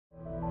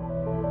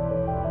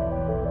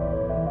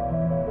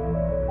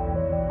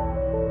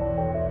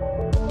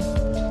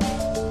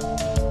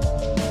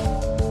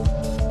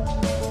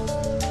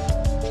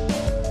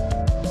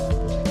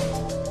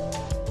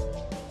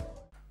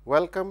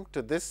Welcome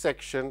to this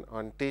section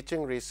on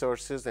teaching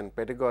resources and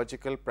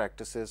pedagogical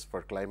practices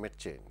for climate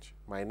change.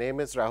 My name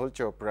is Rahul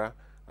Chopra.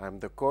 I am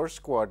the course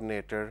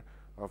coordinator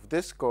of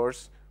this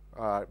course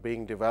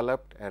being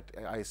developed at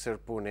IISER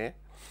Pune.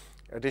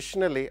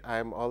 Additionally, I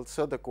am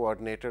also the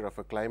coordinator of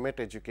a climate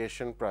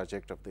education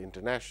project of the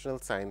International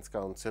Science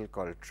Council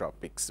called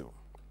Tropics.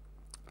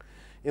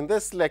 In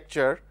this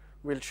lecture,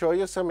 we will show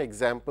you some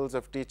examples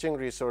of teaching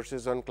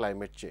resources on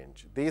climate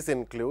change. These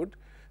include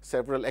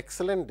several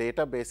excellent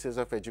databases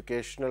of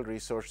educational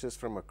resources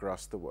from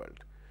across the world.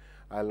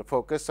 I will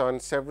focus on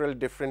several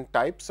different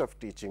types of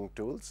teaching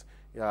tools.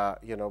 We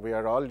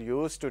are all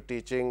used to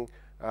teaching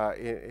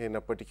in a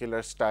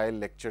particular style,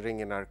 lecturing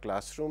in our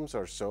classrooms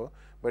or so.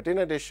 But in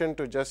addition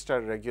to just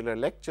our regular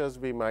lectures,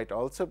 we might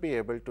also be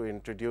able to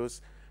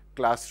introduce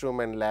classroom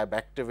and lab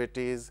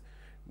activities,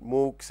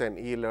 MOOCs and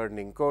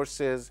e-learning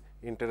courses,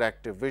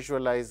 interactive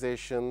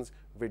visualizations,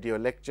 video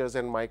lectures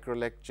and micro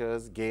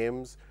lectures,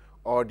 games,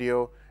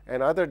 audio,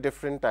 and other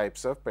different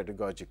types of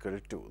pedagogical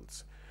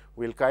tools.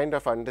 We will kind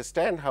of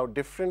understand how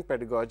different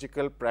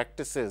pedagogical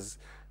practices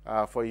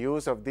for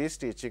use of these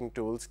teaching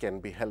tools can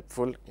be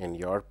helpful in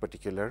your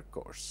particular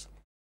course.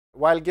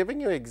 While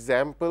giving you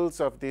examples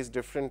of these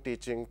different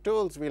teaching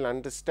tools, we will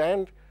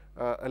understand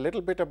a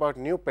little bit about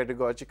new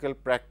pedagogical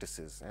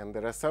practices, and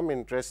there are some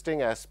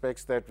interesting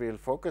aspects that we will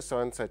focus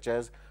on, such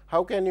as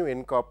how can you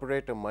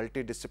incorporate a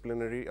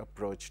multidisciplinary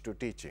approach to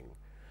teaching.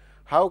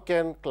 How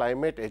can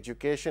climate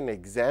education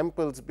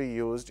examples be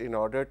used in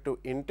order to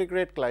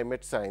integrate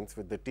climate science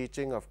with the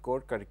teaching of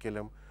core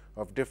curriculum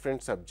of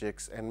different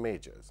subjects and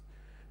majors?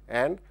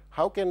 And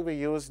how can we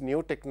use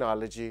new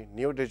technology,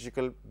 new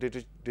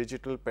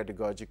digital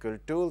pedagogical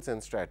tools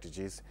and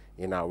strategies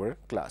in our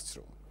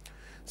classroom?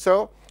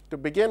 So, to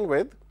begin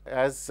with,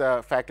 as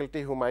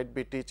faculty who might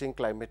be teaching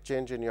climate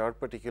change in your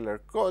particular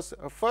course,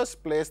 a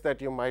first place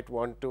that you might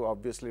want to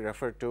obviously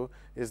refer to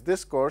is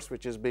this course,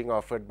 which is being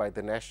offered by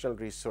the National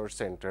Resource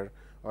Center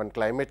on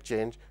Climate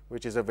Change,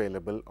 which is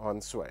available on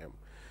SWAYAM.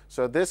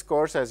 So, this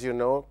course, as you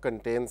know,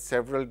 contains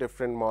several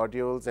different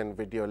modules and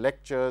video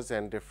lectures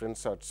and different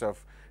sorts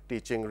of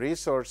teaching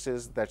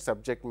resources that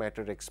subject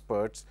matter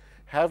experts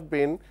have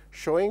been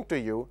showing to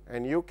you,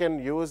 and you can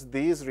use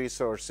these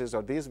resources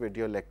or these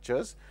video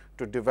lectures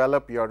to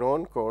develop your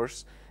own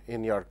course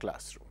in your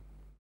classroom.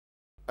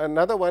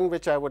 Another one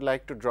which I would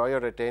like to draw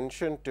your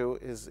attention to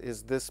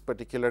is this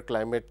particular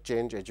climate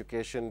change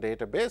education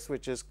database,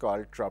 which is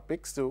called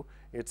Tropics.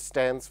 It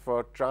stands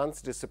for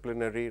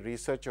Transdisciplinary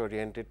Research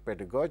Oriented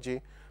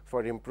Pedagogy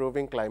for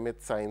Improving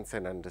Climate Science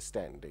and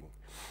Understanding.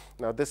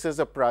 Now, this is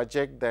a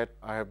project that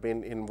I have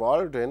been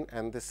involved in,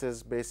 and this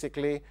is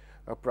basically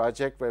a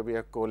project where we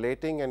are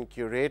collating and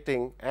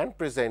curating and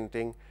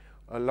presenting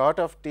a lot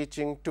of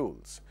teaching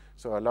tools.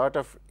 So, a lot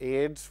of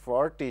aids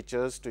for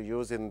teachers to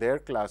use in their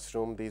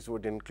classroom. These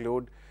would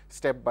include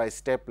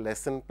step-by-step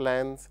lesson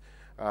plans,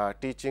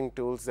 teaching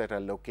tools that are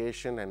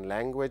location and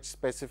language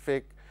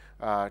specific,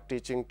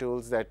 teaching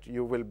tools that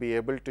you will be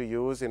able to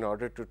use in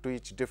order to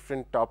teach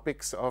different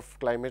topics of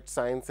climate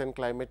science and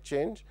climate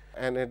change.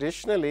 And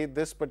additionally,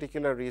 this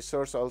particular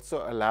resource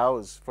also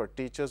allows for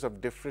teachers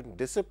of different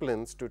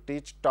disciplines to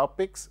teach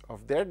topics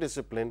of their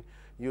discipline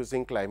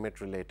using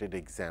climate related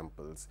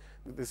examples.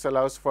 This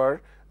allows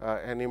for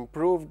an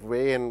improved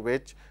way in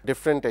which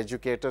different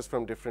educators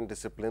from different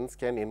disciplines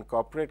can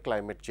incorporate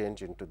climate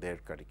change into their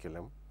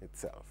curriculum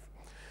itself.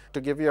 To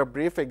give you a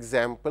brief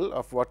example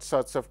of what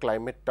sorts of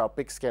climate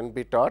topics can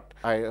be taught,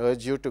 I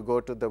urge you to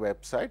go to the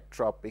website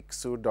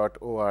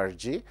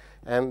tropicsu.org,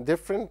 and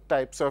different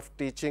types of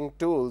teaching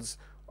tools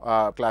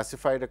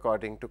classified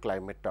according to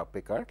climate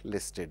topic are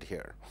listed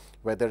here,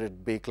 whether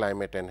it be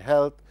climate and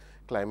health,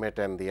 climate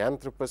and the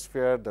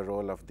anthroposphere, the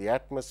role of the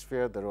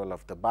atmosphere, the role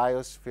of the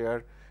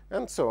biosphere,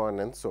 and so on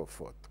and so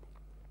forth.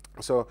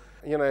 So,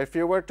 if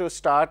you were to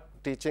start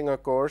teaching a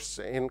course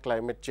in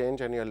climate change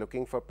and you are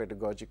looking for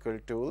pedagogical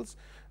tools,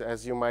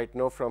 as you might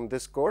know from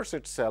this course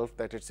itself,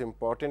 that it is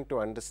important to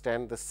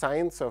understand the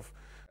science of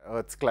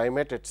Earth's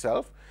climate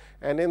itself.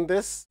 And in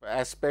this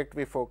aspect,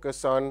 we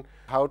focus on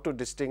how to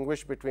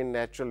distinguish between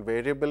natural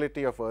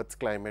variability of Earth's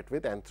climate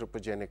with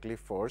anthropogenically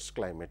forced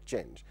climate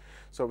change.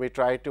 So, we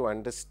try to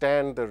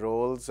understand the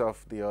roles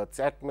of the Earth's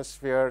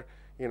atmosphere.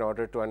 In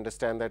order to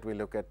understand that, we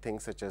look at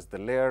things such as the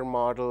layer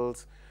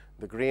models,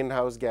 the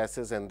greenhouse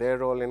gases and their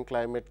role in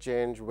climate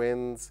change,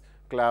 winds,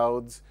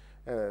 clouds,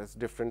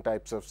 different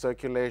types of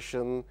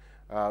circulation.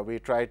 We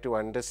try to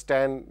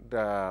understand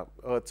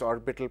Earth's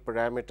orbital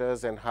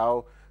parameters and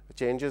how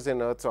changes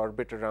in Earth's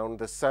orbit around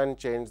the sun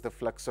change the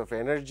flux of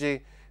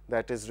energy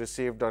that is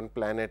received on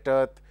planet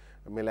Earth.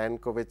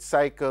 Milankovitch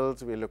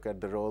cycles, we look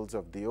at the roles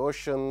of the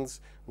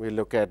oceans, we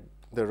look at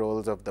the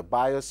roles of the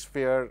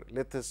biosphere,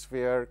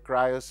 lithosphere,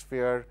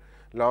 cryosphere,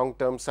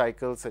 long-term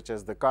cycles such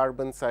as the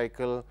carbon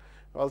cycle.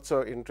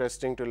 Also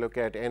interesting to look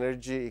at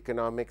energy,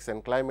 economics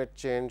and climate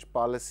change,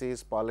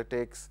 policies,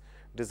 politics,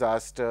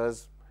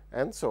 disasters,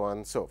 and so on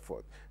and so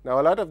forth. Now,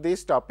 a lot of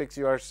these topics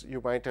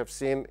you might have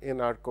seen in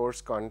our course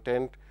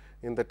content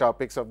in the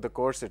topics of the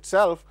course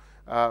itself,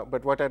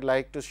 but what I'd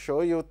like to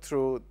show you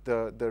through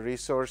the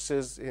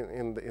resources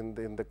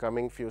in the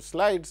coming few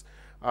slides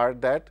are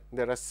that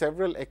there are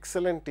several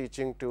excellent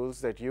teaching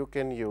tools that you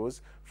can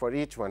use for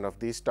each one of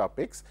these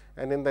topics,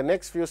 and in the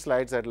next few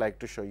slides I'd like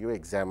to show you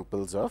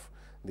examples of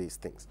these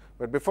things.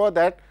 But before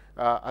that,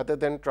 other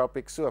than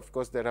Tropicsou, of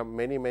course, there are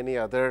many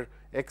other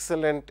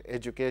excellent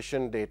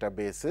education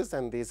databases,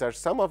 and these are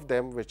some of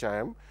them which I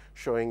am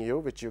showing you,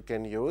 which you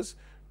can use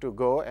to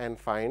go and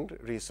find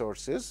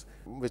resources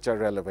which are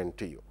relevant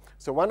to you.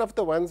 So, one of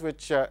the ones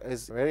which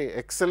is a very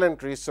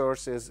excellent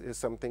resource is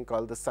something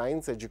called the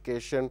Science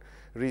Education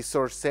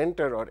Resource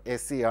Center, or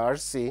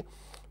SERC,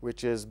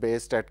 which is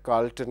based at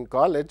Carleton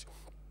College.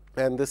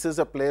 And this is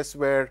a place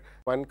where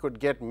one could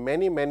get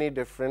many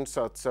different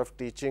sorts of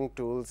teaching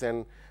tools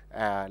and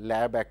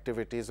lab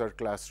activities or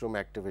classroom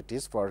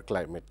activities for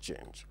climate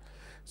change.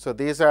 So,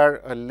 these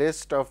are a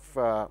list of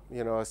a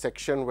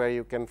section where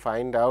you can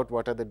find out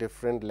what are the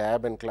different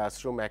lab and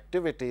classroom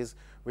activities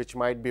which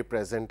might be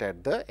present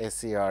at the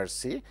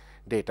SERC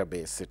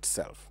database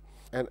itself.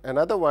 And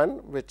another one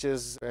which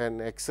is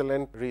an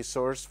excellent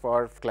resource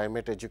for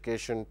climate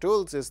education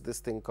tools is this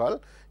thing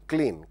called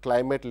CLEAN,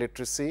 Climate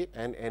Literacy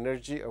and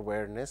Energy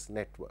Awareness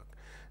Network.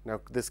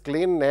 Now, this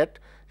CLEAN-net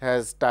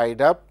has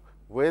tied up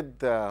with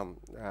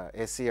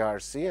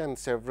SERC, and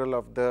several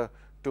of the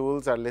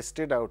tools are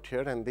listed out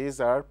here, and these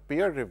are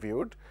peer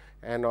reviewed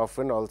and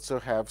often also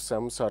have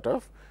some sort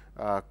of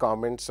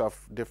comments of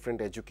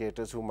different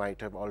educators who might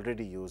have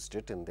already used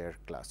it in their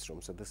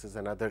classroom. So, this is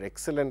another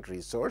excellent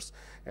resource,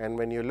 and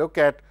when you look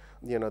at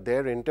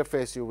their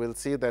interface, you will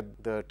see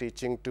that the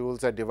teaching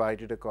tools are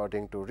divided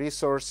according to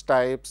resource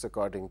types,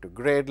 according to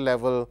grade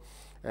level,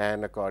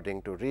 and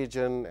according to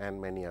region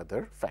and many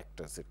other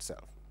factors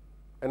itself.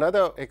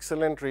 Another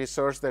excellent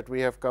resource that we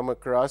have come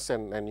across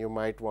and you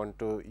might want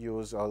to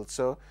use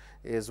also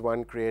is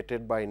one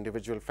created by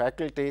individual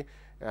faculty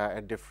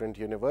at different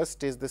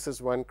universities. This is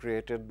one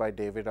created by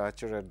David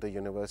Archer at the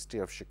University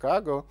of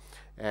Chicago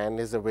and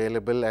is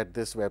available at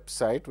this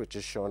website, which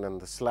is shown on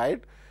the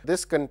slide.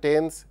 This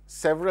contains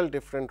several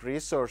different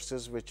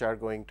resources which are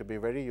going to be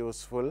very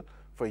useful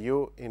for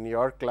you in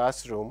your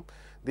classroom.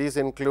 These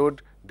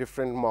include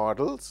different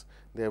models.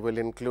 They will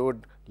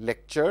include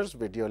lectures,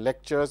 video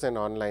lectures and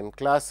online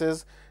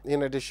classes.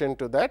 In addition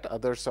to that,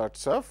 other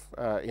sorts of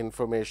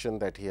information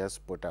that he has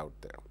put out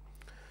there.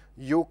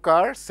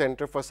 UCAR,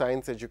 Center for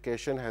Science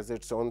Education, has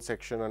its own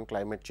section on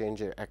climate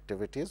change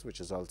activities, which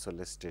is also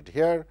listed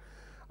here.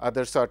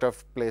 Other sort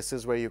of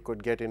places where you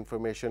could get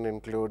information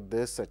include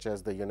this, such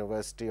as the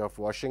University of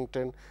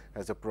Washington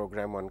has a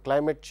program on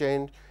climate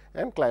change,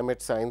 and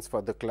climate science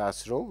for the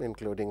classroom,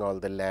 including all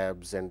the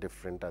labs and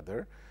different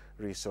other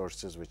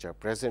resources which are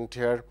present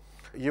here.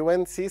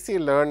 UNCC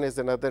Learn is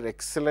another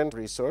excellent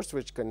resource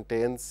which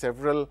contains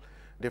several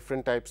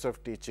different types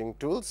of teaching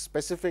tools.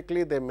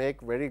 Specifically, they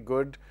make very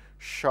good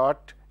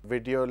short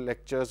video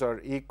lectures or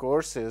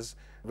e-courses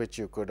which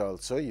you could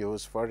also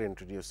use for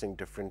introducing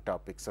different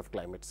topics of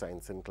climate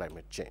science and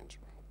climate change.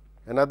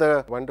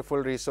 Another wonderful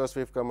resource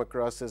we've come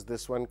across is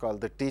this one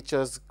called the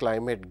Teacher's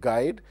Climate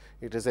Guide.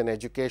 It is an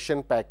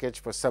education package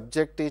for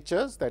subject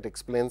teachers that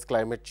explains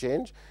climate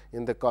change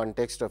in the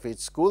context of each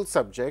school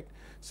subject.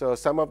 So,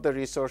 some of the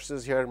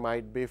resources here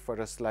might be for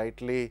a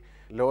slightly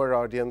lower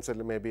audience, or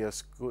maybe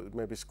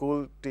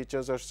school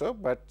teachers or so,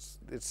 but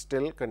it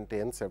still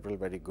contains several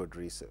very good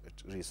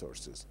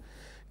resources.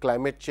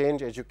 Climate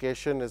change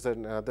education is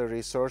another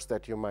resource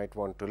that you might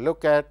want to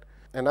look at.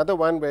 Another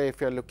one where if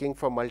you are looking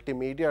for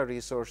multimedia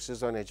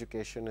resources on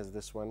education is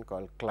this one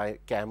called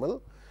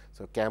CAMEL.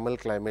 So, CAMEL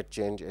Climate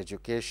Change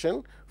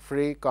Education,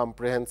 free,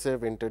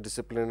 comprehensive,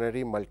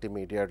 interdisciplinary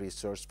multimedia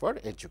resource for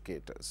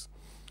educators.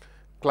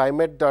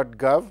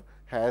 Climate.gov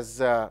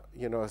has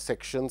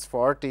sections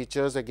for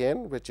teachers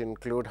again, which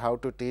include how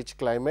to teach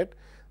climate,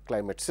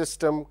 climate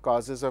system,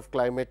 causes of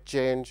climate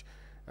change,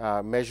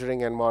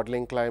 measuring and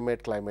modeling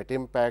climate, climate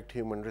impact,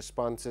 human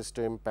responses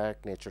to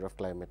impact, nature of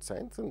climate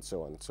science, and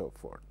so on and so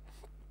forth.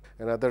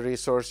 Another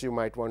resource you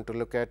might want to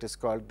look at is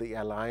called the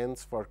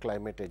Alliance for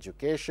Climate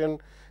Education,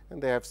 and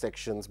they have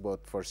sections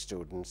both for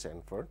students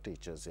and for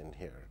teachers in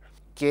here.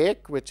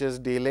 CAKE, which is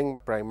dealing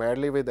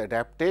primarily with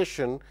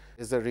adaptation,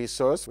 is a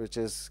resource which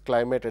is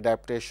Climate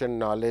Adaptation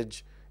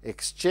Knowledge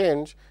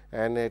Exchange,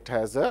 and it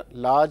has a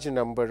large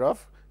number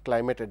of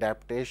climate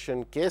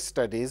adaptation case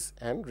studies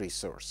and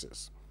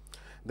resources.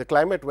 The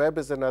Climate Web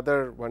is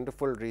another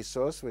wonderful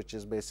resource which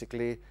is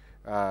basically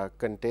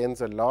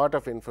contains a lot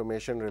of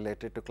information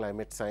related to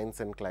climate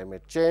science and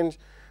climate change,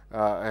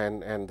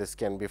 and this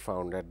can be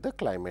found at the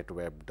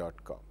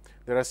climateweb.com.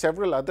 There are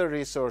several other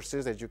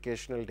resources,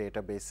 educational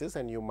databases,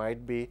 and you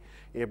might be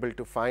able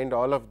to find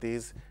all of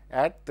these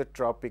at the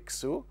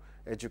Tropicsou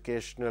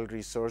Educational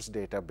Resource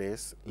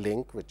Database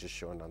link, which is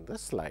shown on the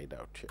slide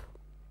out here.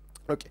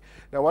 Okay.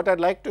 Now, what I'd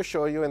like to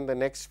show you in the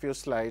next few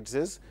slides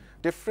is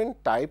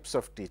different types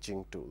of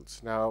teaching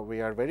tools. Now, we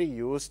are very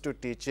used to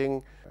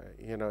teaching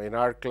in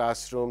our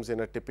classrooms in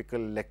a typical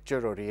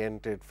lecture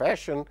oriented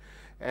fashion,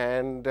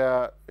 and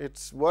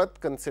it's worth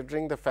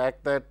considering the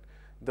fact that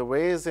the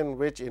ways in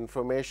which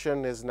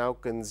information is now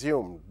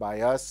consumed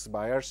by us,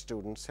 by our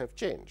students, have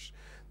changed.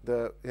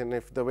 And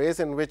if the ways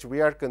in which we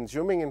are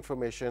consuming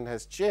information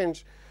has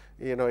changed,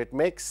 it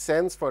makes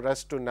sense for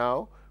us to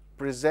now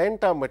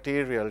present our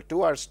material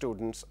to our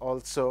students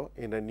also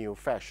in a new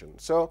fashion.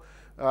 So,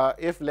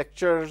 if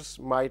lectures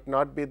might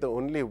not be the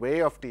only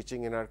way of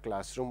teaching in our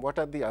classroom, what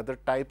are the other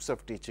types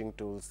of teaching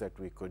tools that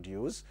we could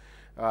use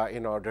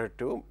in order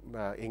to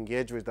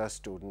engage with our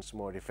students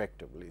more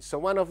effectively? So,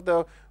 one of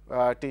the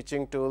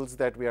teaching tools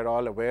that we are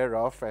all aware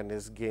of and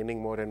is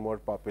gaining more and more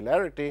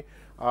popularity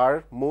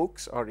are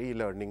MOOCs, or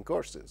e-learning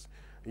courses.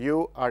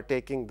 You are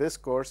taking this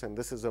course and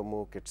this is a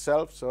MOOC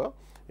itself. So,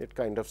 it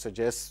kind of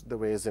suggests the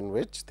ways in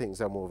which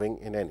things are moving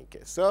in any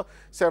case. So,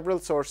 several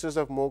sources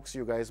of MOOCs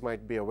you guys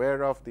might be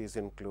aware of. These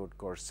include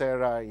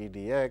Coursera,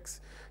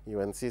 EDX,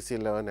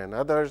 UNCC Learn and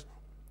others.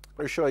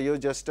 I will show you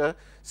just a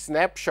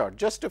snapshot,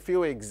 just a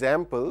few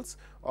examples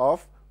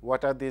of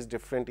what are these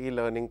different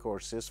e-learning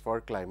courses for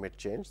climate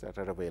change that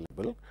are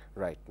available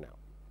right now.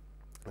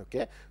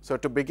 Okay. So,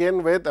 to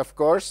begin with, of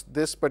course,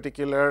 this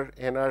particular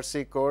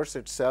NRC course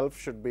itself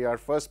should be our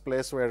first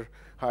place where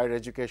higher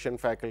education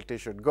faculty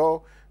should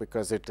go,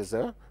 because it is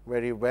a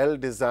very well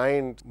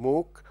designed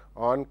MOOC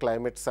on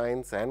climate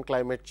science and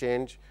climate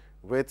change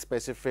with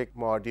specific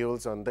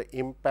modules on the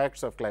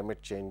impacts of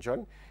climate change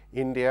on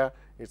India.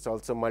 It is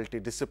also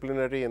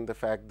multidisciplinary in the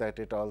fact that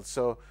it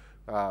also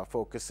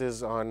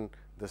focuses on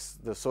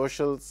the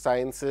social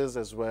sciences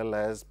as well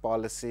as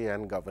policy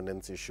and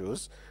governance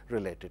issues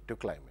related to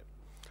climate.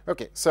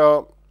 Okay,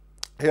 so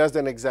here is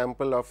an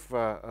example of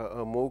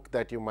a MOOC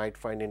that you might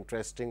find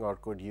interesting or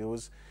could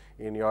use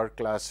in your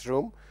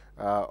classroom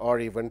or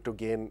even to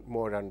gain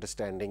more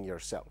understanding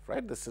yourself,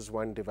 right. This is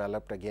one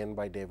developed again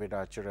by David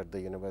Archer at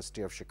the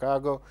University of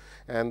Chicago,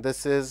 and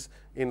this is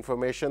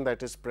information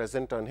that is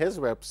present on his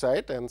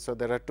website. And so,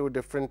 there are two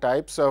different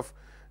types of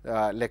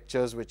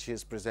lectures which he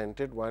has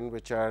presented, one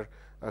which are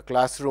a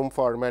classroom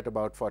format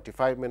about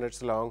 45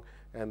 minutes long,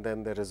 and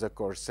then there is a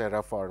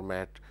Coursera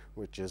format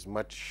which is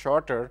much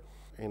shorter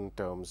in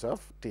terms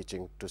of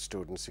teaching to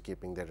students,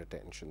 keeping their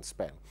attention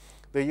span.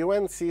 The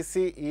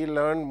UNCC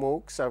e-learn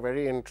MOOCs are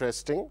very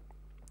interesting.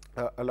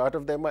 A lot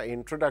of them are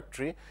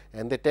introductory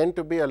and they tend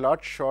to be a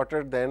lot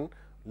shorter than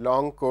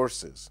long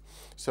courses.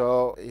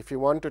 So, if you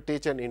want to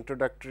teach an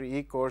introductory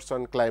e-course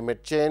on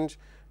climate change,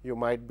 you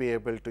might be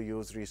able to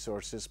use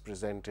resources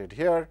presented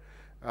here.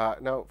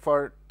 Now,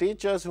 for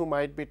teachers who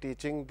might be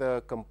teaching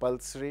the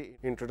compulsory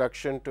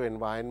Introduction to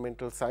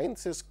Environmental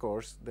Sciences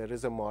course, there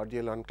is a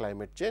module on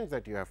climate change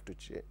that you have to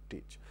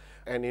teach.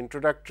 An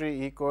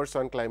introductory e-course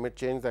on climate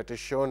change that is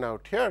shown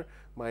out here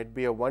might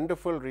be a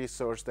wonderful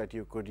resource that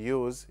you could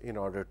use in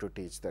order to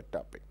teach that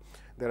topic.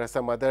 There are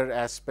some other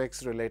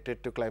aspects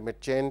related to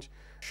climate change,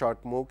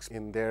 short MOOCs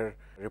in their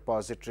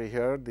repository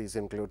here. These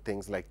include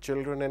things like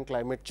children and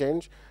climate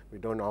change. We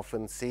do not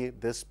often see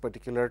this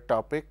particular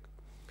topic.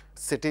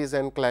 Cities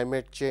and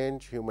climate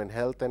change, human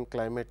health and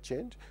climate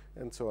change,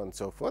 and so on and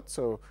so forth.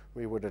 So,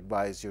 we would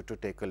advise you to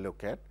take a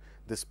look at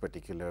this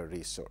particular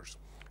resource.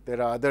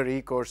 There are other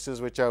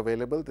e-courses which are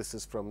available. This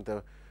is from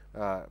the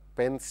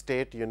Penn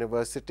State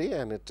University,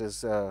 and it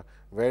is a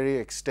very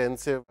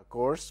extensive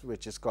course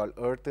which is called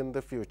Earth in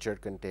the Future,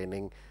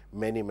 containing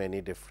many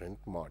different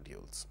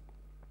modules.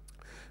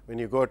 When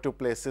you go to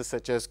places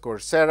such as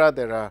Coursera,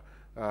 there are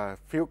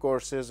few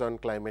courses on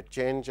climate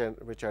change and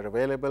which are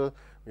available.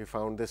 We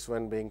found this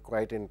one being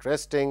quite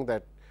interesting,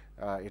 that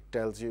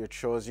it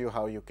shows you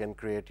how you can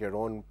create your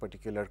own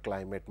particular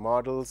climate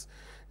models,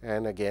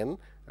 and again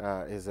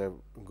is a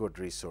good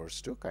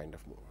resource to kind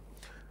of move.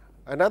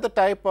 Another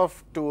type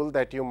of tool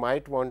that you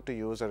might want to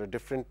use, or a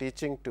different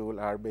teaching tool,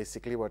 are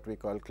basically what we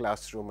call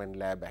classroom and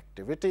lab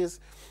activities.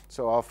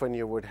 So, often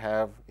you would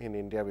have, in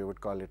India we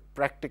would call it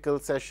practical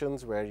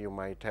sessions, where you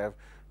might have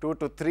 2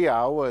 to 3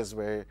 hours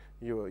where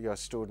your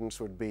students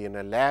would be in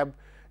a lab,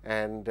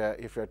 and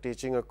if you are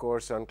teaching a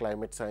course on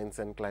climate science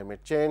and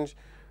climate change,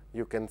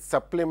 you can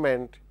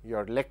supplement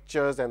your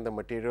lectures and the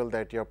material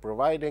that you are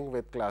providing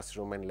with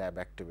classroom and lab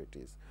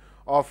activities.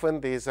 Often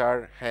these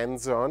are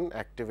hands-on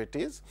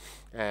activities,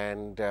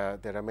 and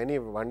there are many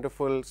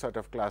wonderful sort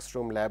of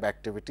classroom lab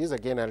activities.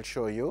 Again, I will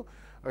show you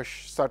a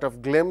sort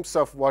of glimpse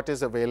of what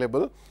is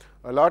available.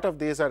 A lot of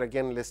these are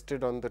again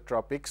listed on the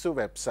Tropicsu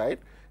website,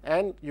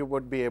 and you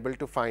would be able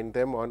to find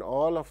them on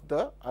all of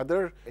the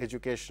other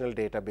educational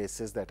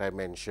databases that I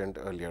mentioned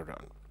earlier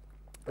on.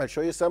 I will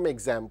show you some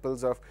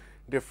examples of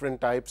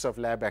different types of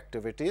lab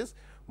activities.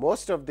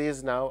 Most of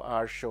these now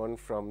are shown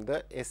from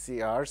the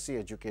SERC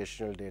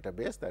educational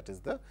database, that is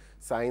the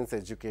Science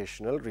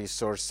Educational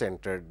Resource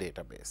Center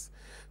database.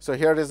 So,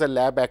 here is a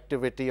lab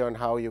activity on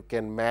how you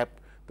can map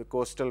the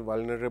coastal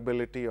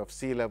vulnerability of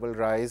sea level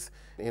rise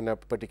in a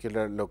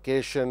particular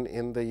location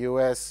in the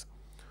US,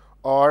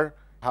 or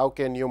how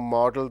can you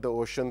model the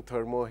ocean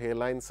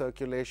thermohaline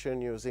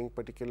circulation using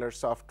particular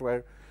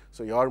software.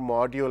 So, your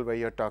module where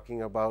you are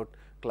talking about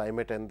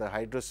climate and the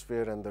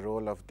hydrosphere and the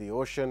role of the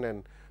ocean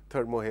and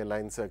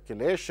thermohaline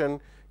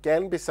circulation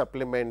can be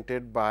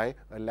supplemented by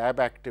a lab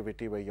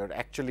activity where you are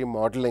actually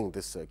modeling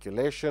this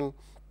circulation.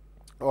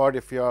 Or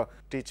if you are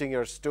teaching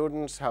your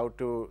students how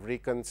to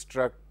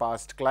reconstruct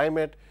past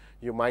climate,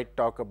 you might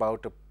talk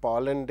about a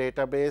pollen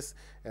database,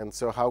 and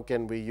so how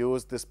can we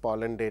use this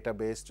pollen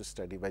database to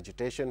study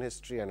vegetation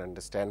history and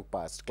understand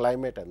past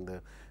climate and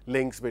the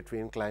links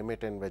between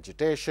climate and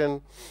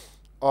vegetation.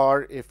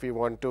 Or if we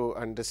want to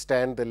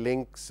understand the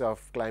links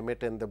of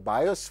climate and the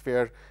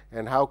biosphere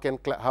and how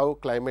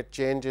climate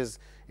change is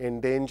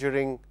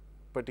endangering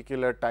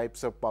particular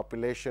types of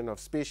population of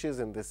species,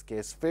 in this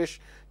case fish,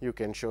 you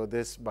can show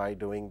this by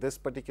doing this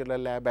particular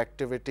lab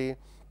activity.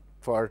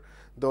 For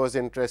those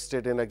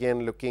interested in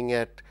again looking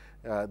at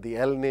the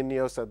El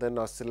Nino Southern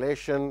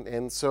Oscillation,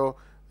 and so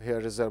here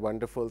is a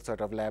wonderful sort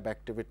of lab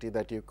activity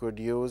that you could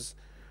use.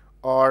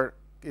 Or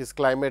is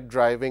climate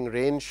driving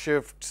range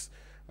shifts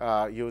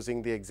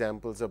using the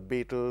examples of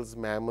beetles,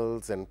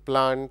 mammals and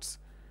plants.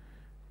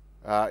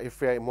 If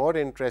we are more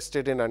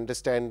interested in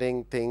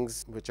understanding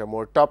things which are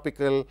more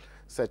topical,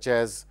 such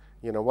as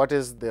what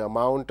is the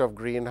amount of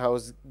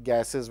greenhouse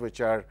gases which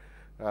are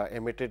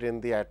emitted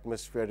in the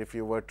atmosphere if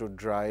you were to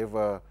drive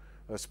a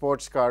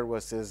sports car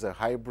versus a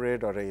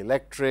hybrid or a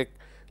electric,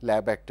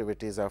 lab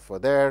activities are for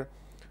there.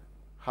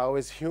 How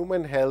is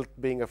human health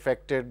being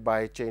affected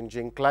by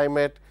changing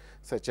climate,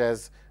 such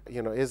as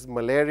is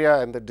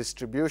malaria and the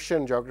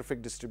distribution,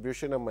 geographic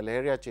distribution of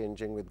malaria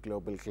changing with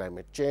global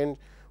climate change,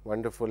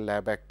 wonderful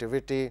lab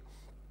activity.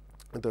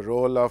 The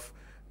role of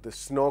the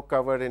snow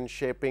cover in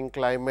shaping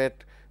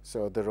climate,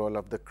 so the role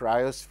of the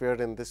cryosphere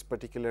in this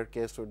particular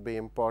case would be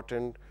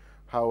important.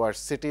 How are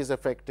cities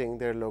affecting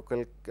their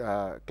local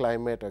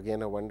climate,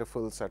 again a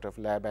wonderful sort of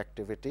lab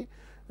activity,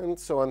 and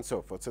so on and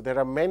so forth. So, there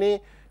are many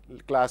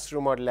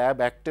classroom or lab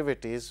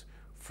activities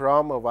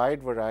from a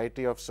wide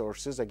variety of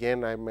sources.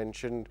 Again, I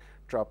mentioned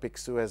Tropic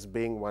Zoo as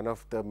being one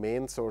of the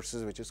main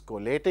sources which is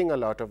collating a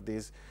lot of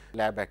these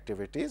lab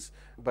activities,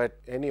 but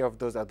any of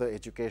those other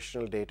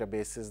educational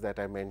databases that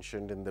I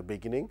mentioned in the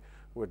beginning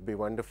would be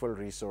wonderful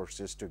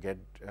resources to get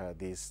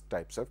these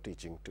types of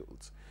teaching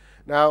tools.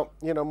 Now,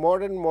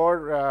 more and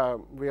more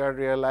we are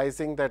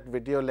realizing that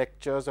video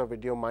lectures or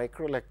video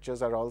micro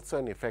lectures are also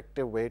an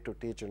effective way to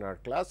teach in our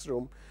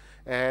classroom.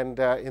 And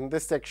in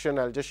this section,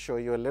 I will just show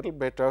you a little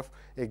bit of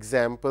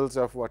examples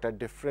of what are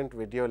different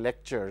video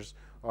lectures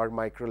or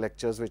micro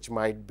lectures which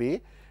might be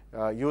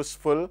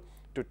useful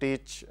to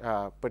teach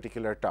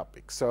particular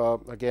topics.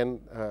 So, again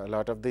a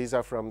lot of these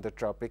are from the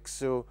Tropic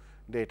Zoo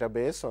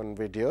database on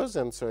videos,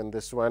 and so in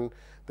this one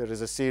there is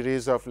a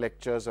series of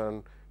lectures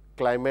on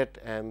climate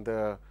and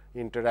the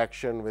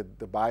interaction with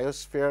the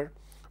biosphere.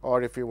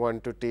 Or if you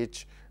want to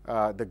teach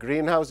the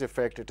greenhouse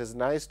effect, it is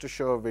nice to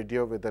show a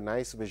video with a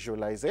nice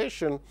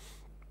visualization.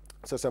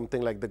 So,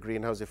 something like the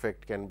greenhouse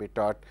effect can be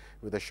taught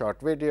with a short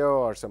video,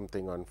 or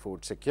something on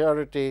food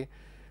security.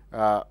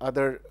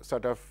 Other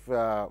sort of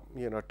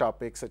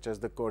topics such as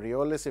the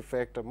Coriolis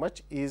effect are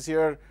much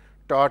easier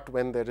taught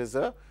when there is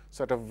a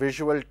sort of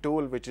visual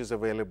tool which is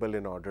available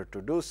in order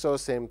to do so.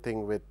 Same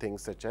thing with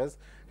things such as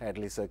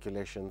Hadley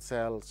circulation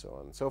cell, so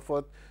on and so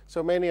forth.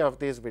 So, many of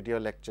these video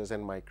lectures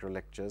and micro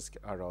lectures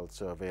are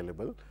also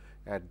available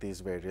at these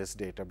various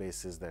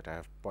databases that I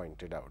have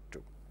pointed out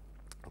to.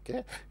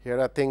 Okay. Here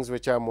are things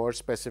which are more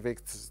specific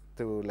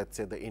to, let us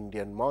say, the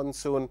Indian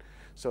monsoon.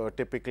 So,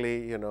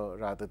 typically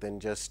rather than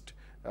just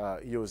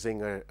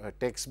using a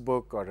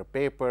textbook or a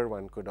paper,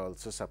 one could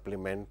also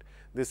supplement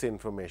this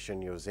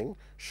information using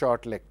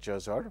short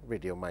lectures or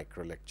video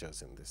micro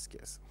lectures in this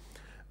case.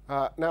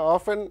 Now,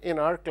 often in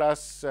our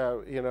class,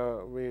 we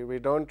do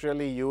not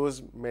really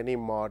use many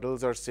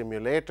models or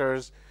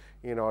simulators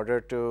in order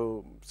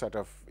to sort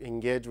of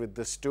engage with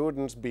the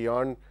students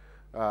beyond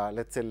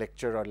let us say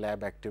lecture or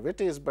lab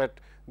activities, but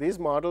these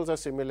models or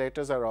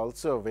simulators are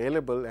also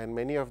available, and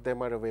many of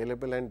them are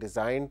available and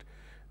designed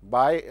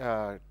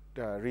by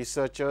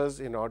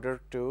researchers in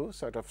order to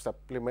sort of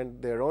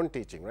supplement their own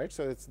teaching, right.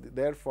 So, it is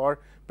there for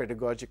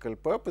pedagogical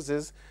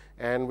purposes,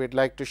 and we would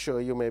like to show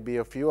you maybe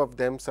a few of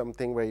them,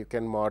 something where you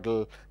can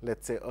model, let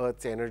us say,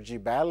 Earth's energy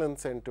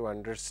balance, and to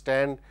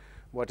understand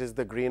what is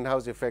the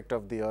greenhouse effect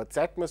of the Earth's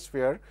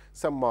atmosphere,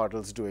 some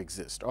models do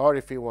exist. Or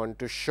if you want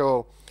to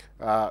show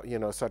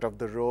sort of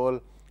the role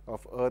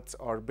of Earth's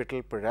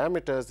orbital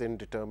parameters in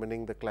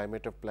determining the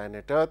climate of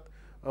planet Earth,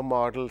 a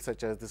model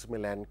such as this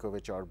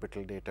Milankovitch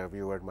orbital data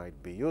viewer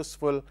might be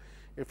useful.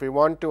 If we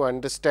want to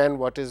understand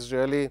what is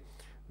really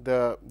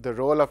the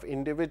role of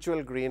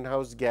individual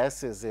greenhouse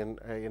gases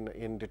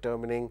in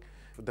determining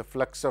the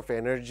flux of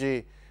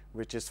energy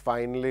which is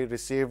finally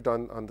received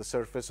on the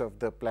surface of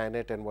the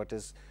planet, and what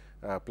is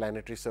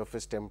planetary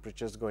surface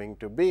temperatures going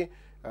to be,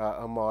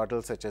 a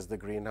model such as the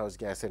greenhouse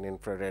gas and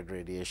infrared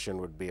radiation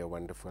would be a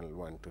wonderful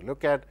one to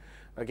look at.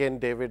 Again,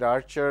 David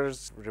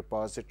Archer's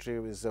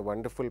repository is a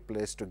wonderful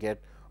place to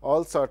get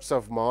all sorts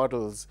of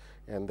models,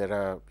 and there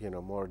are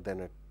more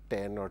than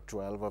 10 or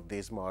 12 of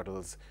these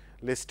models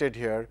listed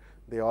here.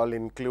 They all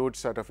include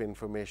sort of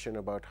information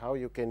about how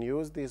you can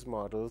use these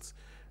models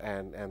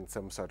and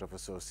some sort of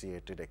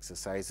associated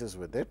exercises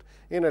with it.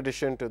 In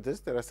addition to this,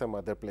 there are some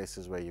other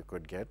places where you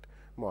could get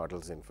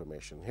models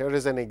information. Here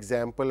is an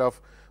example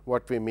of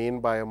what we mean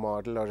by a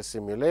model or a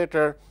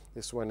simulator.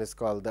 This one is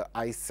called the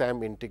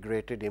ISAM,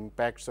 Integrated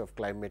Impacts of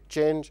Climate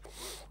Change,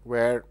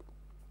 where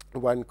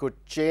one could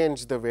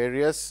change the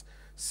various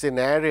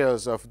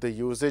scenarios of the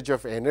usage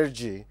of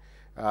energy,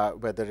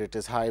 whether it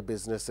is high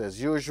business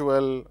as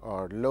usual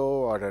or low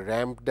or a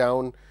ramp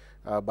down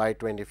by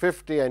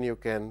 2050, and you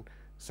can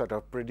sort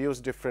of produce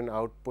different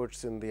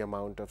outputs in the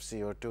amount of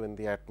CO2 in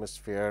the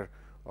atmosphere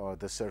or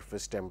the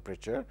surface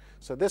temperature.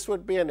 So, this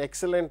would be an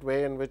excellent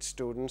way in which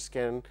students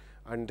can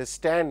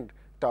understand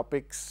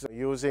topics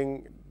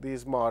using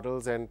these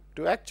models and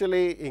to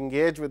actually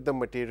engage with the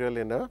material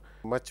in a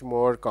much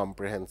more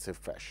comprehensive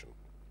fashion.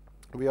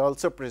 We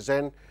also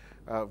present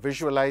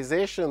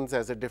visualizations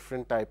as a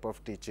different type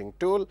of teaching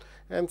tool,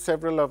 and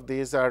several of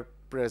these are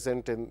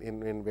present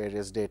in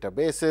various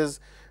databases,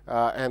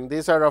 and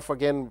these are of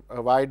again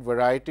a wide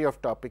variety of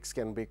topics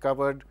can be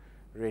covered: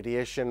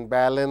 radiation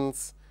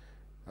balance,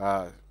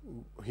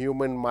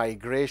 human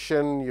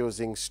migration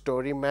using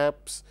story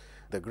maps,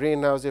 the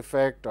greenhouse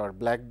effect or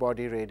black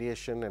body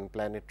radiation and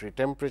planetary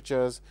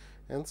temperatures,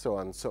 and so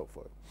on and so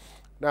forth.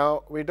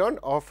 Now, we do not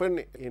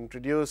often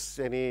introduce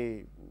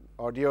any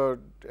audio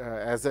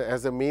as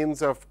a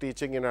means of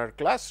teaching in our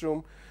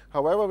classroom.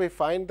 However, we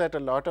find that a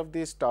lot of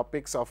these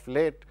topics of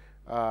late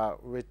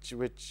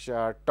which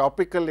are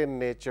topical in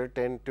nature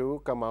tend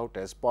to come out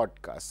as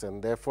podcasts,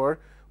 and therefore,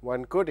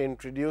 one could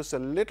introduce a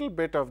little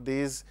bit of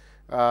these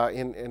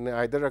in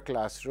either a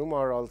classroom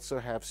or also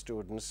have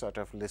students sort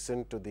of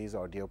listen to these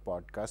audio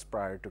podcasts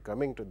prior to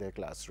coming to their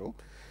classroom.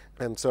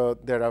 And so,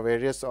 there are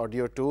various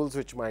audio tools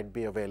which might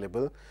be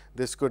available.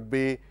 This could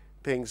be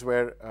things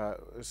where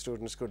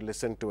students could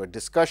listen to a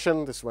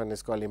discussion. This one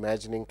is called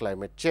Imagining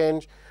Climate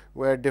Change,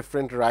 where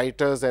different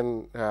writers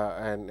and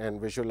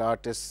visual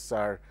artists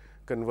are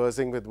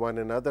conversing with one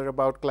another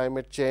about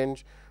climate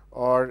change,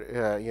 or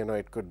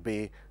it could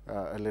be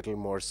a little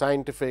more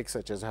scientific,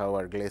 such as how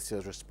are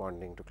glaciers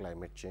responding to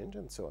climate change,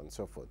 and so on and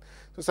so forth.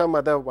 So, some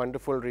other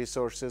wonderful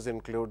resources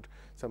include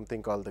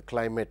something called the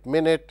Climate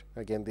Minute.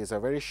 Again, these are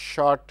very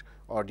short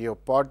audio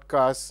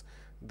podcasts.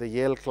 The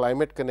Yale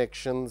Climate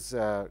Connections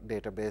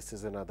database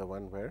is another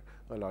one where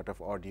a lot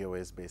of audio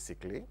is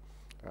basically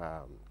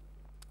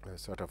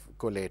sort of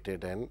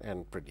collated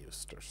and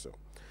produced or so.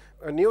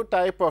 A new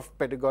type of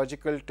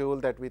pedagogical tool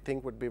that we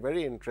think would be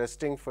very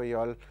interesting for you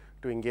all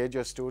to engage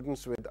your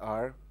students with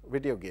are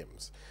video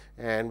games,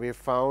 and we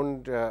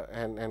found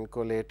and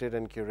collated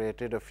and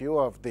curated a few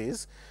of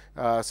these.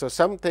 So,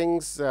 some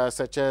things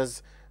such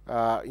as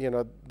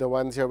the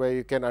ones here where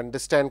you can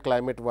understand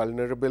climate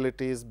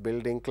vulnerabilities,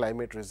 building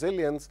climate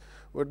resilience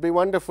would be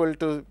wonderful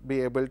to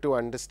be able to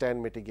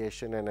understand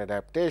mitigation and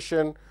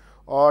adaptation,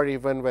 or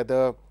even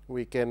whether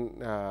we can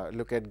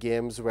look at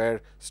games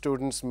where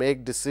students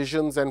make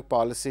decisions and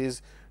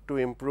policies to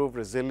improve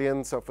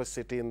resilience of a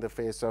city in the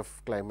face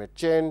of climate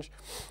change,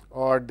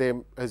 or they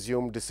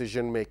assume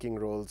decision making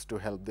roles to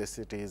help their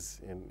cities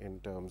in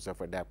terms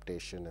of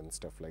adaptation and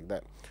stuff like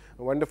that.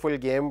 A wonderful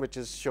game which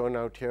is shown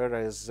out here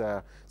is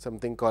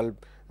something called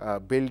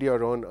Build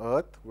Your Own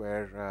Earth,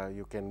 where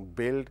you can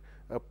build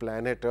a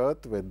planet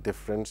Earth with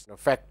different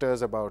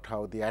factors about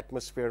how the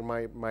atmosphere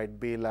might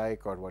be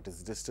like, or what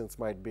its distance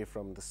might be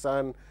from the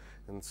sun,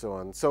 and so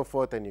on and so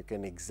forth, and you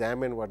can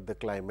examine what the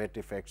climate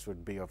effects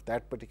would be of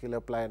that particular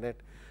planet.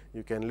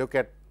 You can look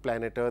at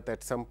planet Earth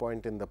at some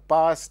point in the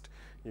past.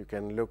 You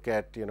can look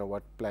at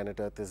what planet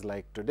Earth is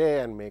like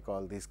today and make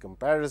all these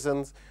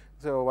comparisons.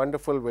 So, a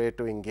wonderful way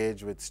to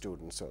engage with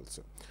students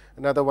also.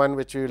 Another one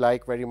which we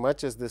like very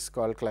much is this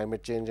called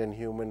Climate Change and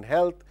Human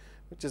Health,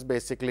 which is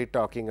basically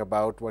talking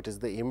about what is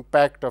the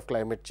impact of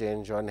climate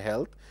change on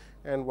health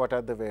and what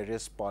are the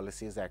various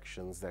policies,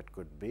 actions that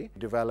could be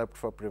developed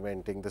for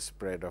preventing the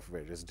spread of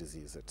various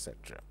disease,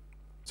 etc.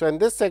 So, in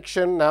this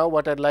section now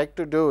what I would like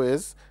to do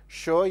is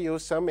show you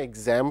some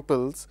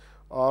examples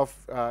of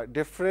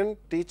different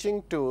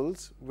teaching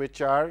tools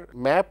which are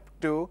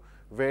mapped to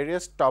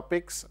various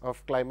topics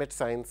of climate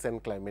science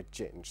and climate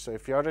change. So,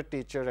 if you are a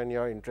teacher and you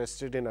are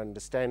interested in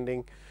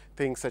understanding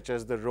things such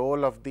as the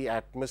role of the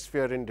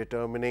atmosphere in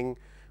determining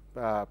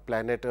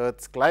planet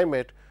Earth's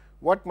climate,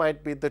 what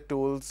might be the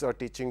tools or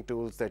teaching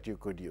tools that you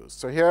could use.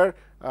 So, here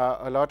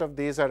a lot of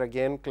these are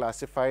again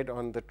classified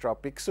on the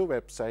Tropixu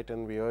website,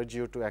 and we urge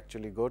you to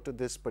actually go to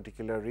this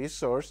particular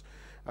resource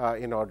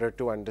in order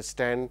to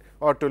understand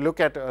or to look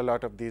at a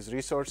lot of these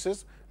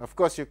resources. Of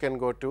course, you can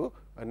go to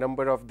a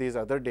number of these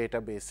other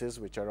databases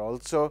which are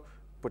also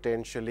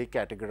potentially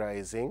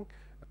categorizing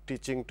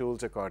teaching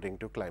tools according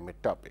to climate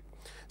topic.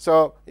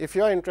 So, if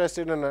you are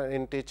interested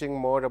in teaching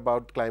more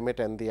about climate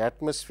and the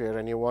atmosphere,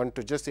 and you want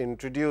to just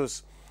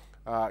introduce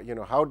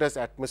how does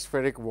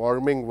atmospheric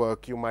warming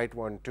work, you might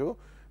want to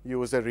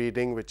use a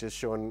reading which is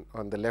shown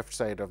on the left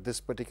side of this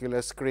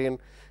particular screen.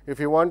 If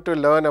you want to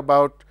learn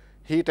about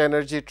heat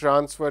energy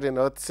transfer in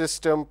Earth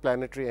system,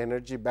 planetary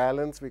energy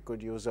balance, we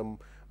could use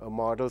a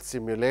model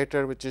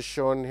simulator which is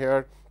shown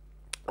here.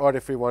 or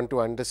if we want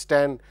to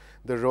understand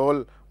the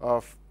role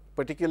of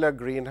particular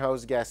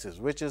greenhouse gases,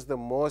 which is the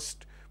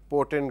most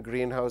potent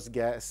greenhouse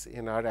gas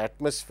in our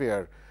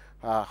atmosphere,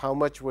 how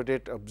much would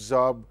it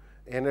absorb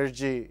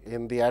energy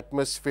in the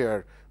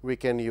atmosphere, we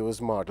can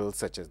use models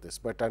such as this,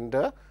 but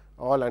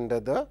all under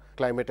the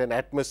climate and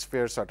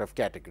atmosphere sort of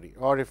category.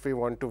 Or if we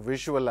want to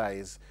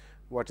visualize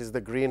what is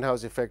the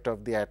greenhouse effect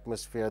of the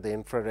atmosphere, the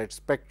infrared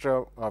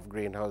spectrum of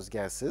greenhouse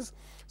gases.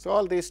 So,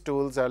 all these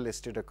tools are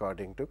listed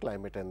according to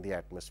climate and the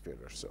atmosphere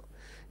or so.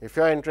 If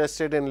you are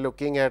interested in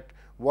looking at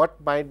what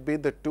might be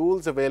the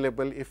tools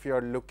available if you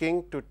are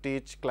looking to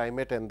teach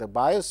climate and the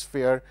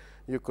biosphere,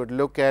 you could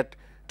look at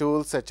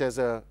tools such as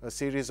a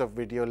series of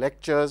video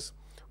lectures,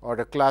 or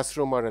a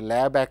classroom or a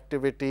lab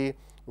activity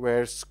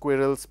where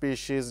squirrel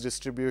species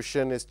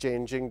distribution is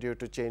changing due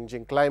to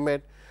changing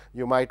climate.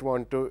 You might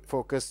want to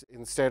focus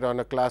instead on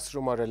a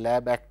classroom or a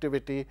lab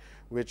activity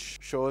which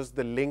shows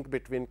the link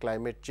between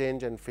climate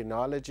change and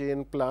phenology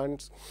in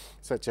plants,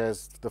 such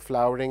as the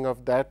flowering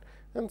of that,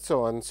 and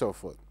so on and so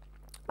forth.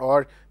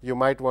 Or you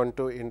might want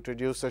to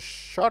introduce a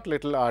short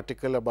little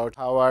article about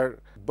how are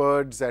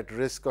birds at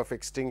risk of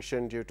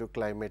extinction due to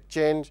climate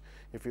change.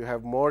 If you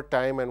have more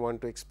time and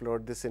want to explore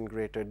this in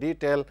greater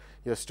detail,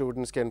 your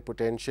students can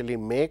potentially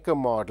make a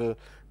model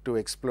to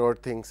explore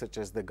things such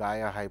as the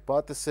Gaia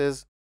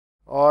hypothesis,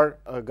 or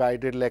a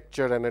guided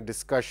lecture and a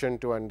discussion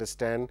to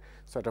understand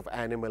sort of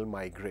animal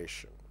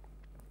migration.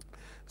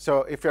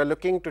 So, if you are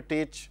looking to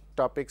teach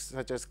topics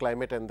such as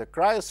climate and the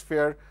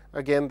cryosphere,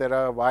 again there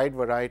are a wide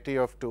variety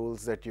of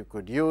tools that you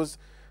could use.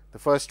 The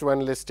first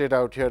one listed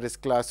out here is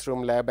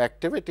classroom lab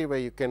activity, where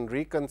you can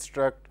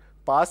reconstruct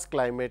past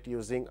climate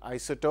using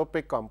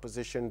isotopic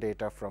composition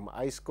data from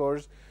ice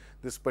cores.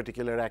 This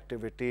particular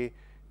activity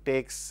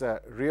takes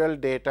real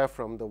data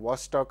from the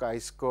Vostok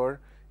ice core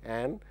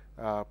and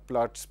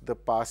plots the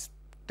past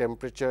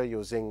temperature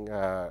using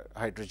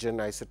hydrogen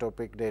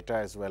isotopic data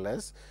as well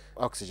as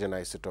oxygen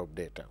isotope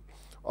data.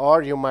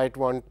 Or you might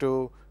want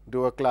to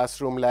do a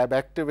classroom lab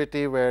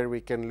activity where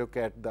we can look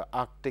at the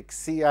Arctic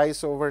sea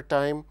ice over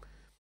time.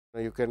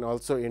 You can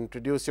also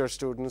introduce your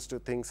students to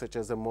things such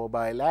as a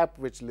mobile app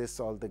which lists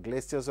all the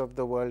glaciers of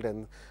the world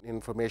and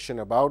information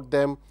about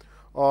them.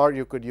 Or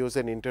you could use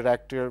an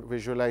interactive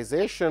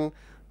visualization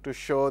to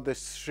show the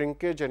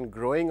shrinkage and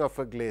growing of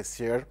a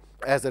glacier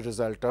as a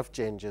result of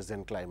changes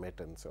in climate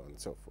and so on and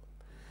so forth.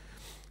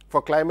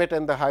 For climate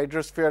and the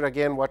hydrosphere,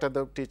 again, what are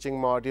the teaching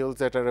modules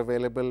that are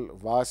available?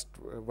 Vast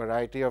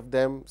variety of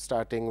them,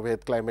 starting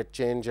with climate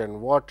change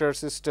and water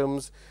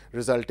systems,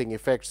 resulting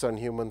effects on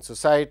human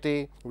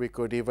society. We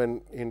could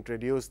even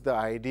introduce the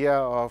idea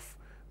of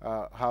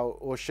how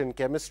ocean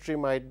chemistry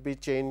might be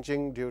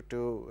changing due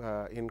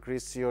to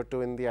increased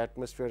CO2 in the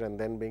atmosphere and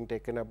then being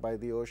taken up by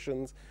the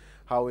oceans.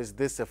 How is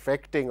this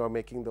affecting or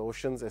making the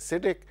oceans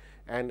acidic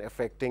and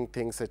affecting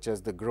things such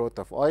as the growth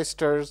of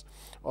oysters?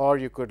 Or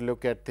you could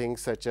look at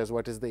things such as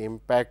what is the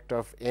impact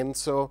of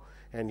ENSO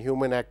and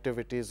human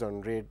activities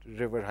on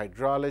river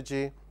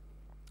hydrology.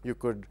 You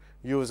could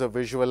use a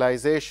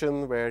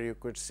visualization where you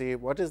could see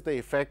what is the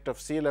effect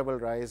of sea level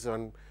rise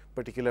on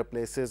particular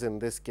places. In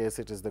this case,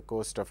 it is the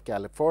coast of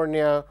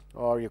California,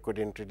 or you could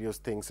introduce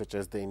things such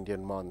as the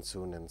Indian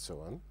monsoon and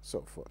so on,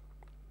 so forth.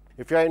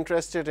 If you are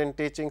interested in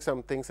teaching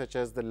something such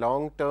as the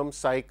long-term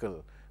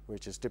cycle,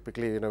 which is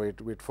typically,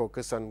 we'd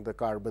focus on the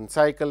carbon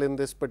cycle in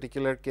this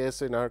particular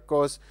case in our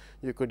course,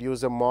 you could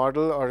use a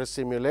model or a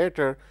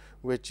simulator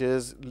which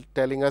is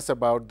telling us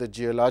about the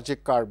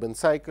geologic carbon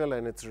cycle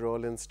and its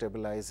role in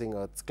stabilizing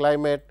Earth's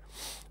climate,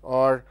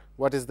 or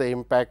what is the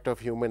impact of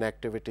human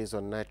activities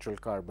on natural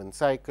carbon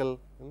cycle,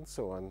 and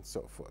so on and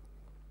so forth.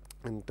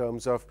 In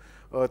terms of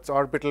Earth's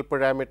orbital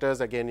parameters,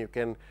 again you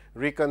can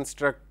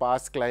reconstruct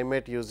past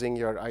climate using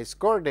your ice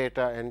core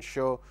data and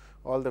show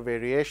all the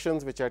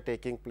variations which are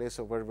taking place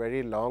over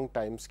very long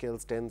time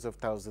scales, tens of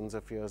thousands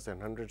of years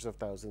and hundreds of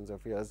thousands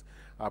of years,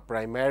 are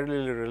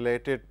primarily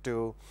related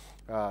to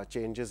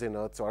changes in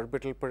Earth's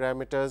orbital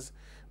parameters.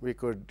 We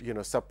could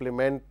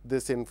supplement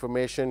this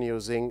information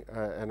using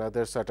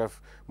another sort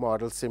of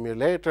model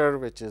simulator,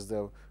 which is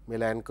the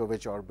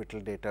Milankovitch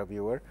orbital data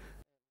viewer.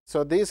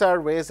 So, these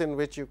are ways in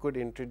which you could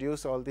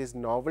introduce all these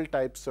novel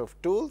types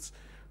of tools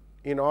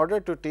in order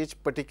to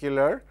teach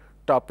particular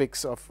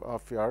topics of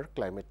your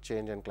climate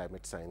change and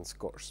climate science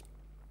course.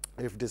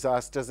 If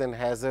disasters and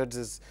hazards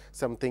is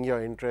something you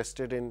are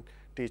interested in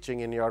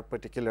teaching in your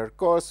particular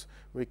course,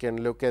 we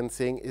can look and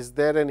see, is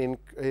there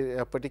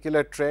a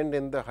particular trend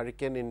in the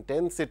hurricane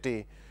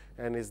intensity,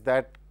 and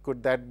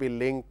could that be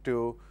linked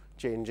to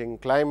changing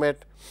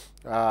climate?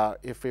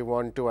 If we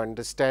want to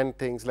understand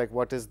things like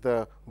what is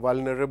the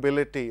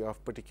vulnerability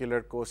of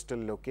particular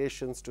coastal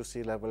locations to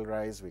sea level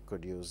rise, we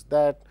could use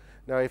that.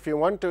 Now, if you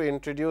want to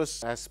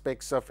introduce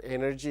aspects of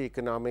energy,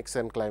 economics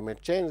and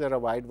climate change, there are a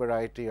wide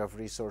variety of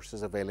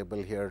resources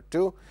available here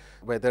too,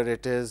 whether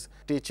it is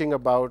teaching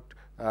about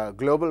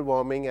global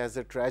warming as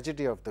a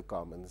tragedy of the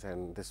commons,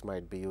 and this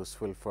might be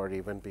useful for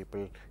even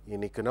people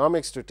in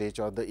economics to teach,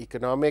 or the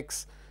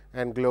economics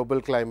and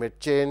global climate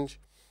change,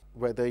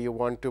 whether you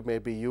want to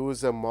maybe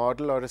use a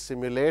model or a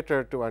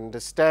simulator to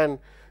understand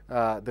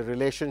the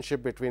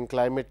relationship between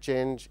climate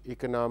change,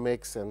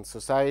 economics, and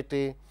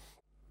society.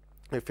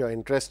 If you're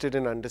interested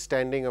in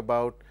understanding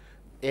about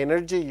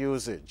energy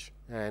usage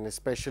and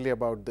especially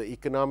about the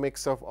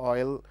economics of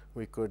oil,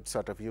 we could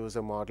sort of use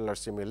a model or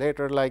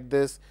simulator like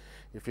this.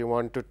 If you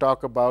want to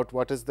talk about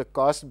what is the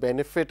cost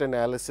benefit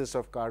analysis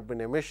of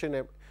carbon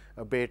emission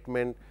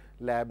abatement,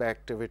 lab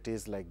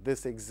activities like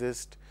this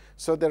exist.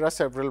 So, there are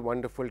several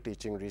wonderful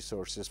teaching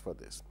resources for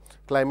this.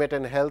 Climate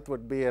and health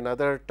would be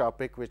another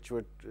topic which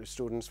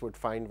students would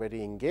find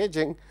very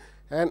engaging,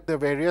 and the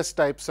various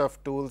types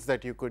of tools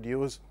that you could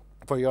use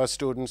for your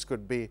students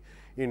could be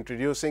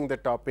introducing the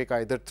topic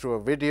either through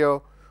a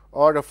video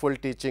or a full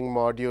teaching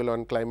module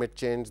on climate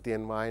change, the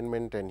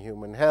environment, and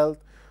human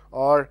health,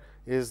 or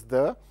is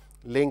the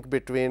link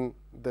between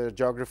the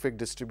geographic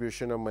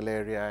distribution of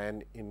malaria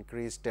and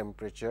increased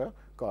temperature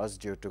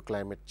caused due to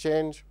climate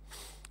change.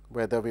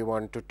 Whether we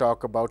want to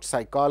talk about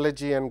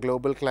psychology and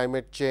global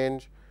climate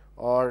change,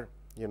 or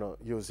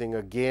using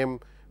a game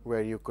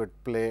where you could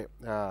play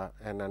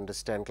and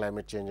understand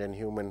climate change and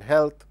human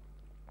health.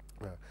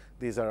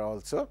 These are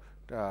also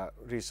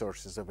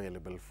resources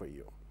available for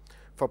you.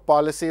 For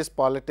policies,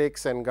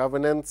 politics, and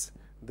governance,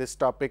 this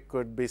topic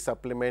could be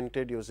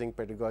supplemented using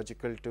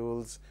pedagogical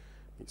tools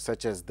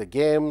such as the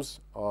games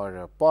or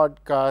a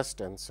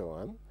podcast and so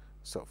on,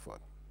 so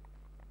forth.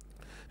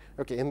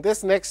 Okay, in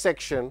this next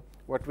section,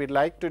 what we'd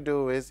like to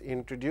do is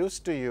introduce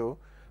to you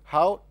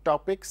how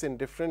topics in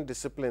different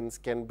disciplines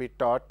can be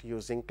taught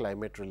using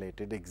climate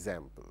related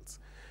examples.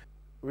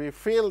 We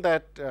feel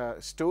that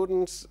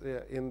students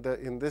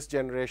in this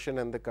generation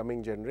and the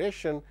coming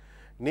generation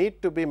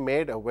need to be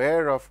made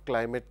aware of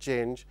climate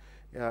change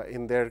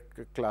in their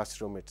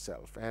classroom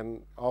itself,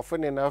 and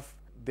often enough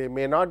they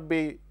may not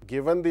be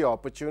given the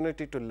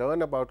opportunity to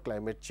learn about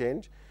climate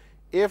change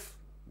if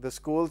the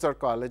schools or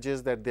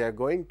colleges that they are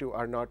going to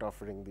are not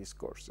offering these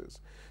courses.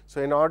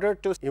 So, in order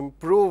to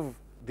improve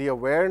the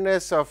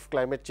awareness of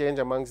climate change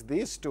amongst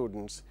these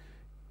students,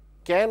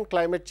 can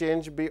climate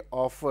change be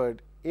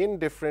offered in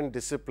different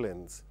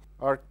disciplines,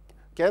 or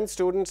can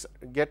students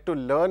get to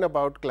learn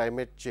about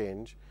climate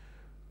change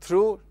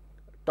through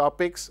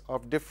topics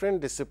of different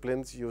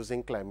disciplines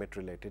using climate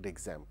related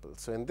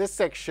examples. So, in this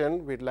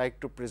section we would like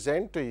to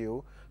present to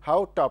you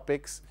how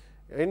topics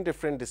in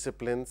different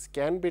disciplines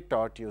can be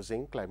taught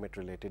using climate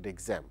related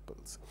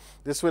examples.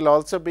 This will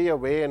also be a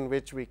way in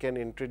which we can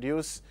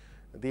introduce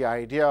the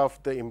idea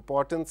of the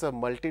importance of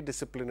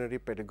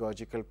multidisciplinary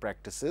pedagogical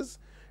practices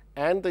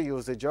and the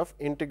usage of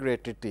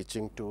integrated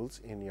teaching tools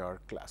in your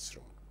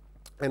classroom.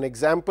 An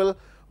example,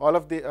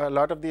 a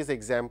lot of these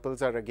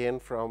examples are again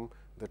from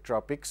the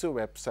Tropicsu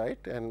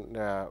website, and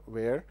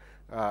where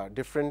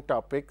different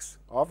topics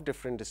of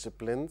different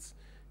disciplines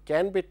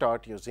can be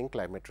taught using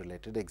climate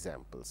related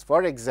examples.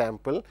 For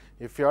example,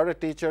 if you are a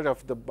teacher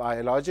of the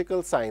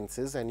biological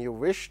sciences and you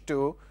wish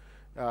to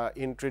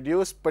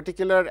introduce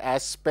particular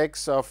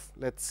aspects of,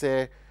 let us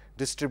say,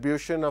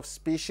 distribution of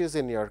species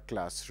in your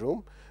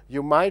classroom,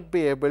 you might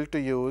be able to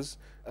use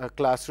a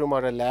classroom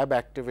or a lab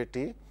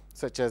activity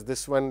such as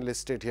this one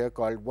listed here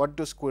called "What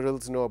do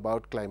squirrels know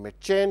about climate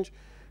change?"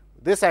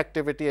 This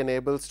activity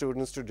enables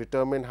students to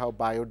determine how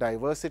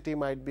biodiversity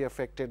might be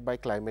affected by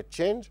climate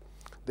change.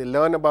 They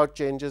learn about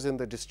changes in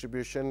the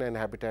distribution and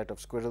habitat of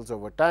squirrels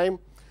over time,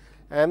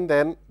 and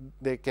then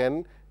they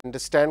can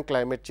understand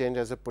climate change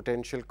as a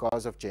potential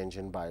cause of change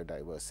in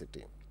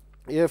biodiversity.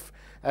 If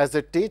as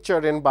a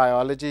teacher in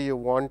biology you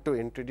want to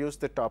introduce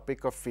the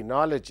topic of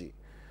phenology,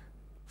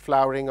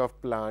 flowering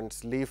of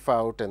plants, leaf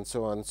out, and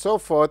so on and so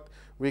forth,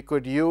 we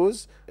could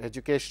use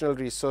educational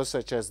resource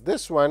such as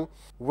this one,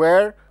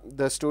 where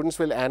the students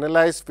will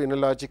analyze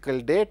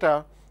phenological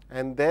data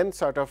and then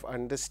sort of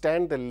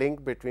understand the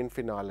link between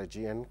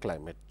phenology and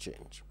climate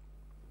change.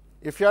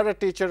 If you are a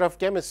teacher of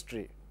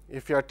chemistry,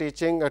 if you are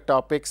teaching a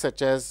topic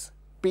such as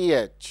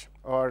pH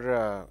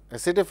or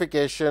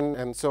acidification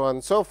and so on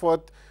and so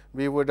forth,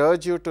 we would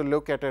urge you to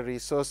look at a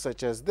resource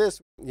such as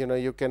this.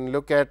 You can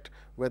look at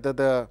whether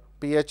the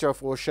pH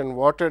of ocean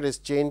water is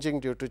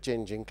changing due to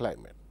changing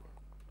climate.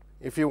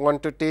 If you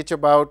want to teach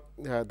about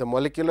the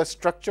molecular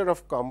structure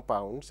of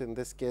compounds, in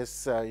this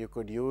case you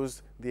could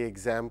use the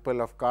example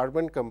of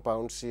carbon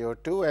compounds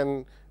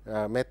CO2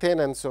 and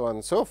methane and so on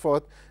and so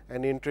forth,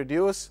 and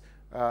introduce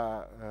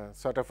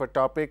sort of a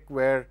topic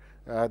where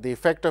the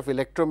effect of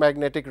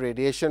electromagnetic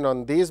radiation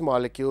on these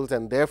molecules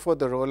and therefore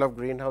the role of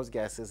greenhouse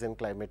gases in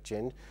climate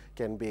change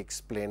can be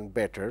explained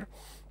better,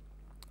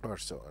 or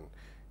so on.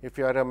 If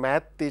you are a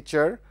math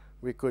teacher,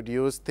 we could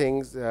use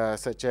things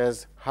such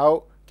as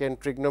how can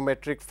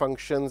trigonometric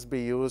functions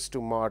be used to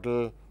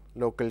model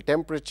local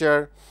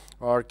temperature,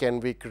 or can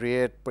we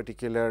create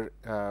particular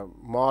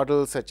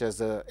models such as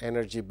a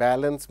energy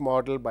balance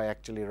model by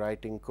actually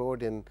writing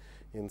code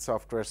in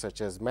software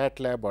such as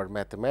MATLAB or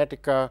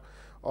Mathematica,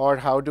 or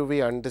how do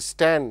we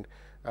understand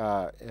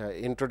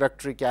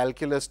introductory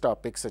calculus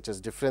topics such as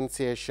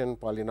differentiation,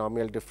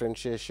 polynomial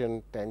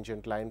differentiation,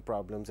 tangent line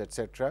problems,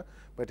 etc.,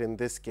 but in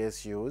this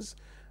case use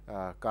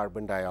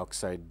carbon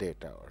dioxide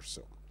data or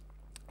so.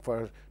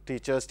 For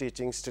teachers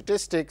teaching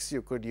statistics,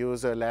 you could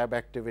use a lab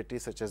activity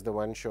such as the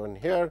one shown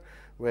here,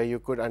 where you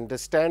could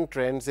understand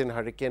trends in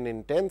hurricane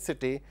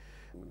intensity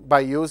by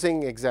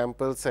using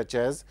examples such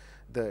as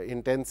the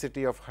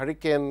intensity of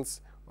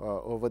hurricanes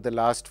over the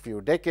last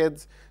few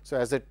decades. So,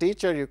 as a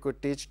teacher, you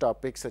could teach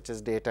topics such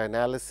as data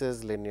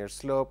analysis, linear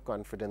slope,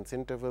 confidence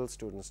intervals,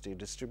 student t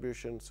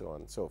distribution, so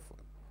on and so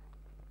forth.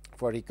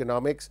 For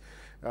economics,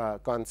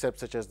 concepts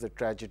such as the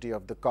tragedy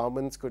of the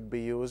commons could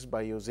be used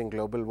by using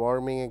global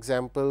warming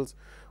examples,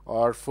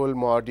 or full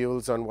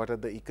modules on what are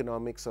the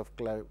economics of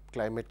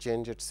climate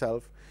change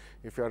itself.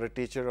 If you are a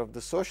teacher of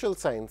the social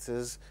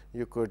sciences,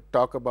 you could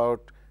talk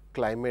about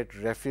climate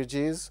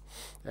refugees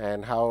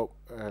and how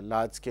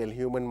large scale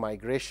human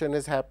migration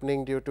is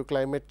happening due to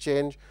climate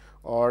change.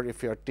 Or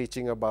if you are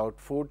teaching about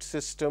food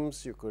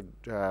systems, you could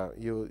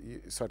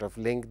you sort of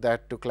link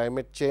that to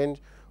climate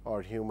change,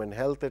 or human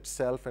health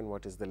itself and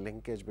what is the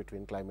linkage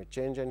between climate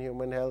change and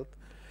human health.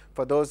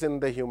 For those in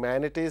the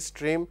humanities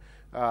stream,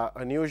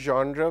 a new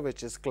genre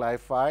which is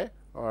cli-fi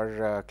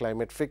or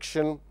climate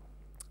fiction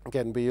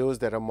can be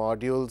used. There are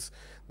modules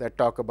that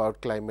talk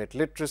about climate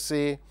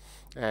literacy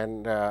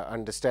and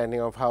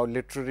understanding of how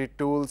literary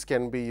tools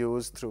can be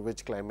used through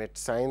which climate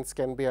science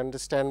can be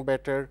understood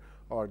better,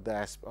 or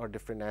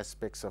different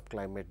aspects of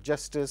climate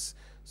justice,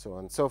 so on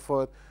and so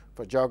forth.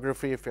 For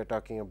geography, if you are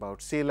talking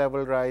about sea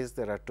level rise,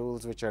 there are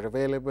tools which are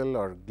available,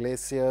 or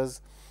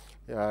glaciers,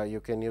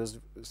 you can use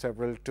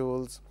several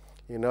tools.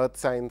 In earth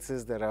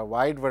sciences, there are a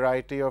wide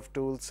variety of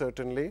tools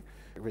certainly,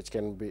 which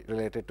can be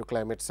related to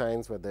climate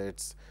science, whether it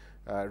is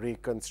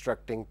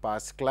reconstructing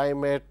past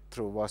climate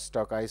through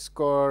Vostok ice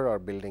core, or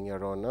building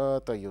your own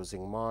earth, or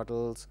using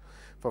models.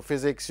 For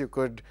physics, you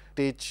could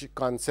teach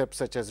concepts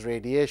such as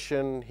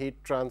radiation,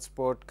 heat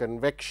transport,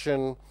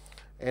 convection,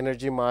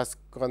 energy mass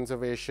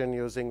conservation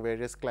using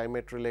various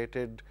climate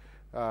related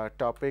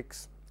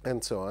topics,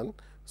 and so on,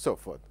 so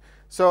forth.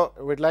 So,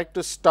 we would like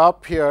to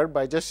stop here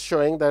by just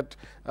showing that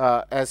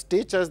as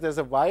teachers, there is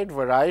a wide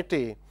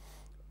variety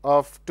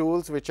of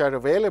tools which are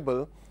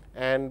available,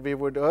 and we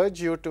would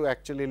urge you to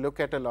actually look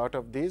at a lot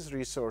of these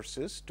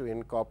resources to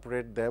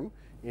incorporate them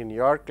in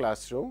your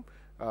classroom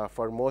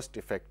for most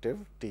effective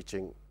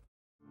teaching